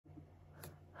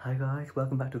Hi guys,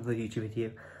 welcome back to another YouTube video.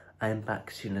 I am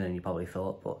back sooner than you probably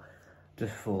thought, but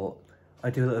just thought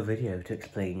I'd do a little video to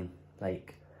explain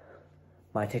like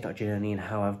my TikTok journey and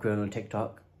how I've grown on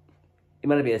TikTok. It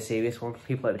might be a serious one,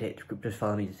 people might just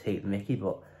follow me to take the mickey,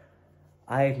 but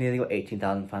I've nearly got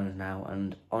 18,000 fans now,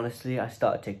 and honestly I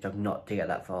started TikTok not to get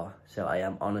that far, so I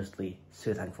am honestly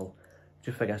so thankful.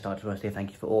 Just before I get started, I want to say thank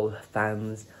you for all the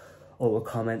fans, all the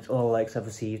comments, all the likes I've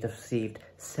received. I've received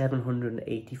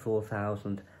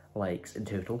 784,000 likes in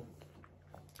total.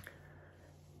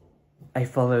 I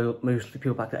follow mostly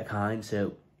people back that are kind,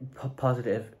 so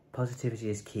positivity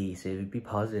is key, so be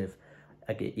positive,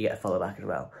 you get a follow back as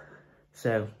well.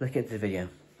 So let's get into the video.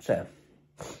 So,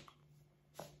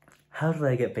 how did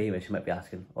I get famous, you might be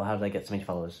asking, or how did I get so many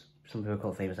followers? Some people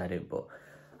call it famous, I don't, but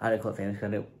I don't call it famous because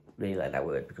I don't really like that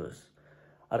word, because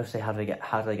I'll just say how did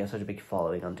I get such a big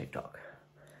following on TikTok?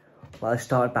 Well, I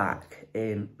started back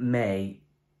in May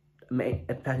the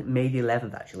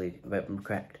 11th actually, if I'm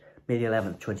correct, May the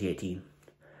 11th, 2018.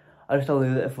 I just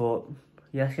started it, I thought,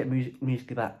 yeah, let's get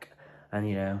musically back, and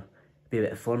you know, be a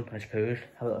bit of fun, I suppose,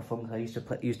 have a little fun, because I used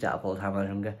to have all the time when I was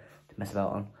younger, to mess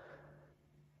about on.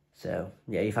 So,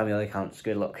 yeah, you find me other accounts,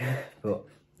 good luck, but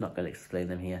not going to explain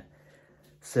them here.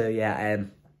 So, yeah,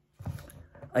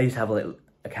 I used to have little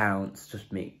accounts,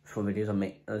 just make fun videos on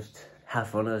me, I just have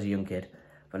fun as a young kid.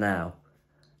 But now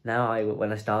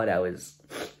when I started, I was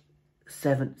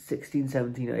 16,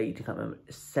 17 or 18, I can't remember,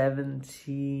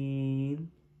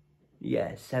 17,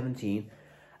 yeah, 17,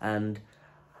 and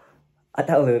I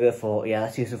downloaded it, I thought, yeah,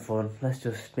 let's do some fun, let's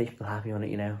just make people happy on it,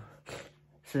 you know.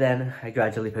 So then I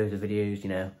gradually posted videos, you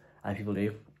know, as people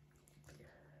do,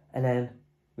 and then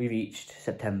we reached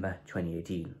September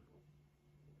 2018.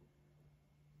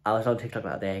 I was on TikTok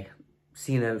that day,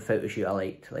 seen a photo shoot I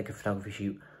liked, like a photography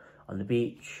shoot on the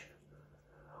beach,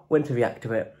 went to react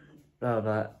to it, blah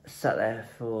blah blah, sat there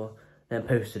then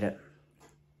posted it.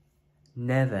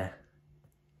 Never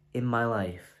in my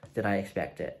life did I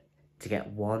expect it to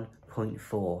get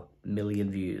 1.4 million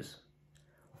views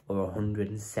or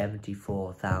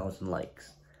 174,000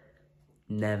 likes.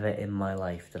 Never in my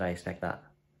life did I expect that.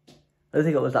 I don't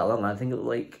think it was that long. I think it was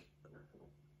like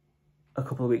a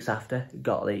couple of weeks after it's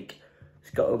got on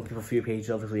people a few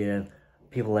pages, obviously, and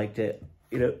people liked it.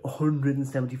 You know,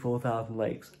 174,000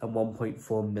 likes and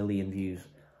 1.4 million views.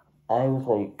 I was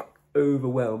like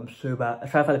overwhelmed so bad. I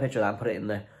tried to find a picture of that and put it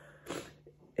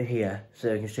in here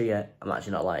so I can show you I'm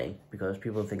actually not lying, because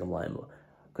people think I'm lying,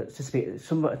 but it's just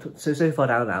so far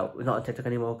down now, we're not on TikTok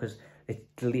anymore because they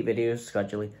delete videos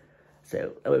gradually.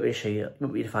 So I won't be able to show you, I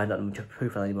won't be able to find out on my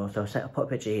profile anymore. So I'll put a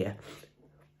picture here.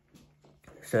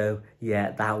 So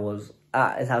yeah, that was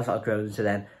that's how I started growing. So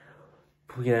then,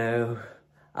 you know,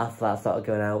 after that I started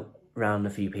going out around a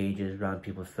few pages, around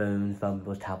people's phones, around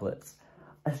people's tablets.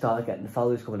 I started getting the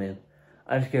followers coming in.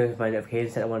 I just go to my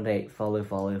notification center one day, follow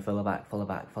back,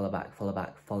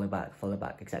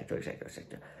 etc, etc,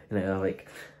 etc. You know, like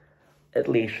at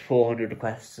least 400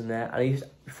 requests in there.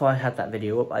 Before I had that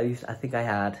video up, I think I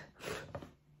had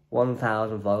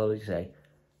 1,000 followers, say.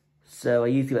 So I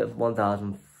used to get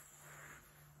 1,000 to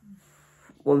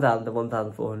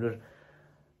 1,400.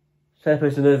 So I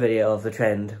posted another video of the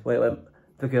trend where it went,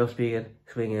 the girl speaking,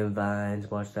 swinging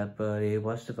vines, watch that buddy,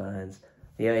 watch the vines.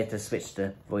 You know, you had to switch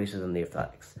the voices and the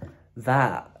effects.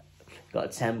 That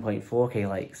got 10.4k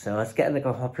likes, so I was getting like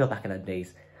popular back in the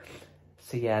days.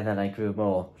 So yeah, and then I grew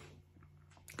more.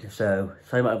 So,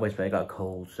 sorry about my voice, but I got a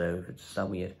cold, so it just sounds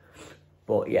weird.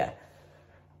 But yeah,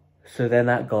 so then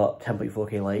that got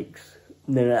 10.4k likes.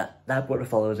 And then that brought the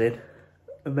followers in.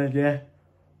 And then yeah,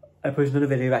 I posted another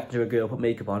video reacting to a girl put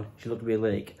makeup on. She looked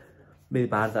really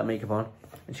bad with that makeup on.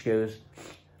 And she goes,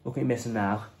 look at me missing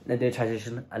now. And I did a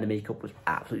transition and the makeup was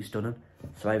absolutely stunning.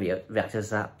 So I reacted to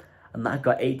that. And that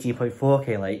got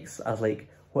 18.4k likes. I was like,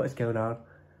 what is going on?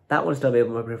 That one's still be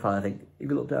on my profile, I think, if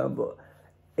you look down. But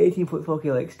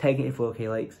 18.4k likes, 10.4k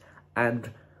likes, and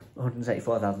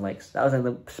 174,000 likes. That was in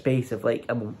the space of like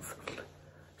a month.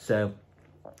 So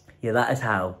yeah, that is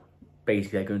how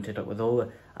basically I go on TikTok with all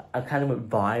the, I kind of went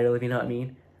viral, if you know what I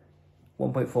mean.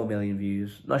 1.4 million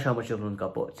views, not sure how much the other one's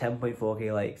got, but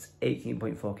 10.4k likes,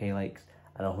 18.4k likes,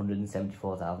 and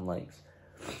 174,000 likes.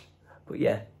 But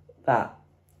yeah, that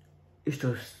is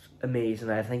just amazing.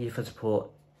 I thank you for the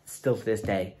support still to this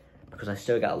day, because I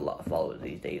still get a lot of followers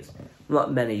these days.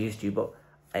 Not many used to, but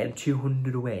I am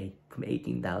 200 away from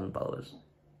 18,000 followers.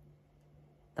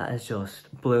 That has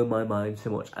just blown my mind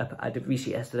so much. I did reach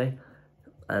it yesterday,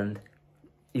 and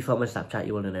you follow my Snapchat,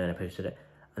 you want to know, and I posted it.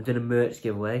 I'm doing a merch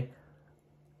giveaway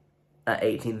at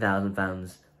 18,000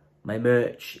 fans. My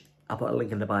merch, I'll put a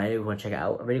link in the bio if you want to check it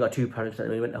out. I've already got 2 products at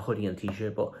the moment, a hoodie and a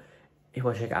t-shirt, but if you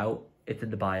want to check it out, it's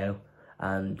in the bio.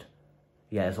 And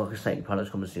yeah, there's lots of exciting products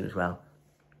coming soon as well.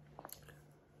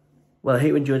 Well, I hope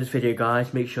you enjoyed this video,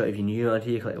 guys. Make sure if you're new around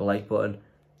here, click the like button,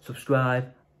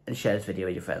 subscribe, and share this video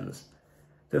with your friends.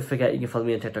 Don't forget you can follow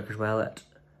me on TikTok as well at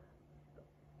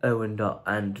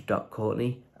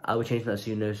owen.and.courtney. I will change that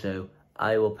soon though, so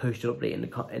I will post an update in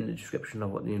the description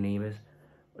of what the new name is.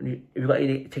 If you've got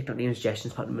any TikTok name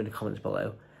suggestions, put them in the comments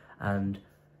below. And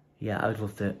yeah, I would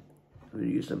love to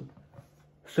use them.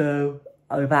 So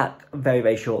I'll be back very,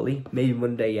 very shortly. Maybe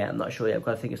Monday, yeah, I'm not sure yet. I've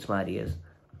got to think of some ideas.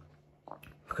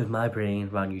 Because my brain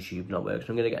around YouTube not working. So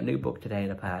I'm going to get a new book today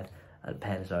and a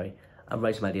pen, sorry. I'm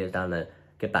writing some ideas down and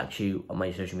get back to you on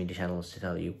my social media channels to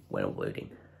tell you when I'm uploading.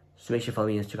 So make sure you follow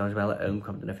me on Instagram as well at Owen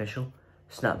Crompton Official.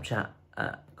 Snapchat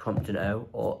at Crompton O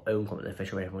or Owen Crompton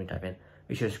Official, wherever you type in.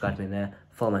 Be sure to subscribe to me there,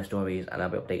 follow my stories, and I'll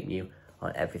be updating you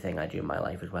on everything I do in my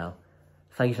life as well.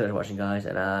 Thank you so much for watching, guys,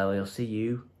 and I will see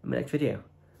you in my next video.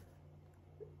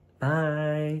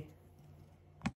 Bye!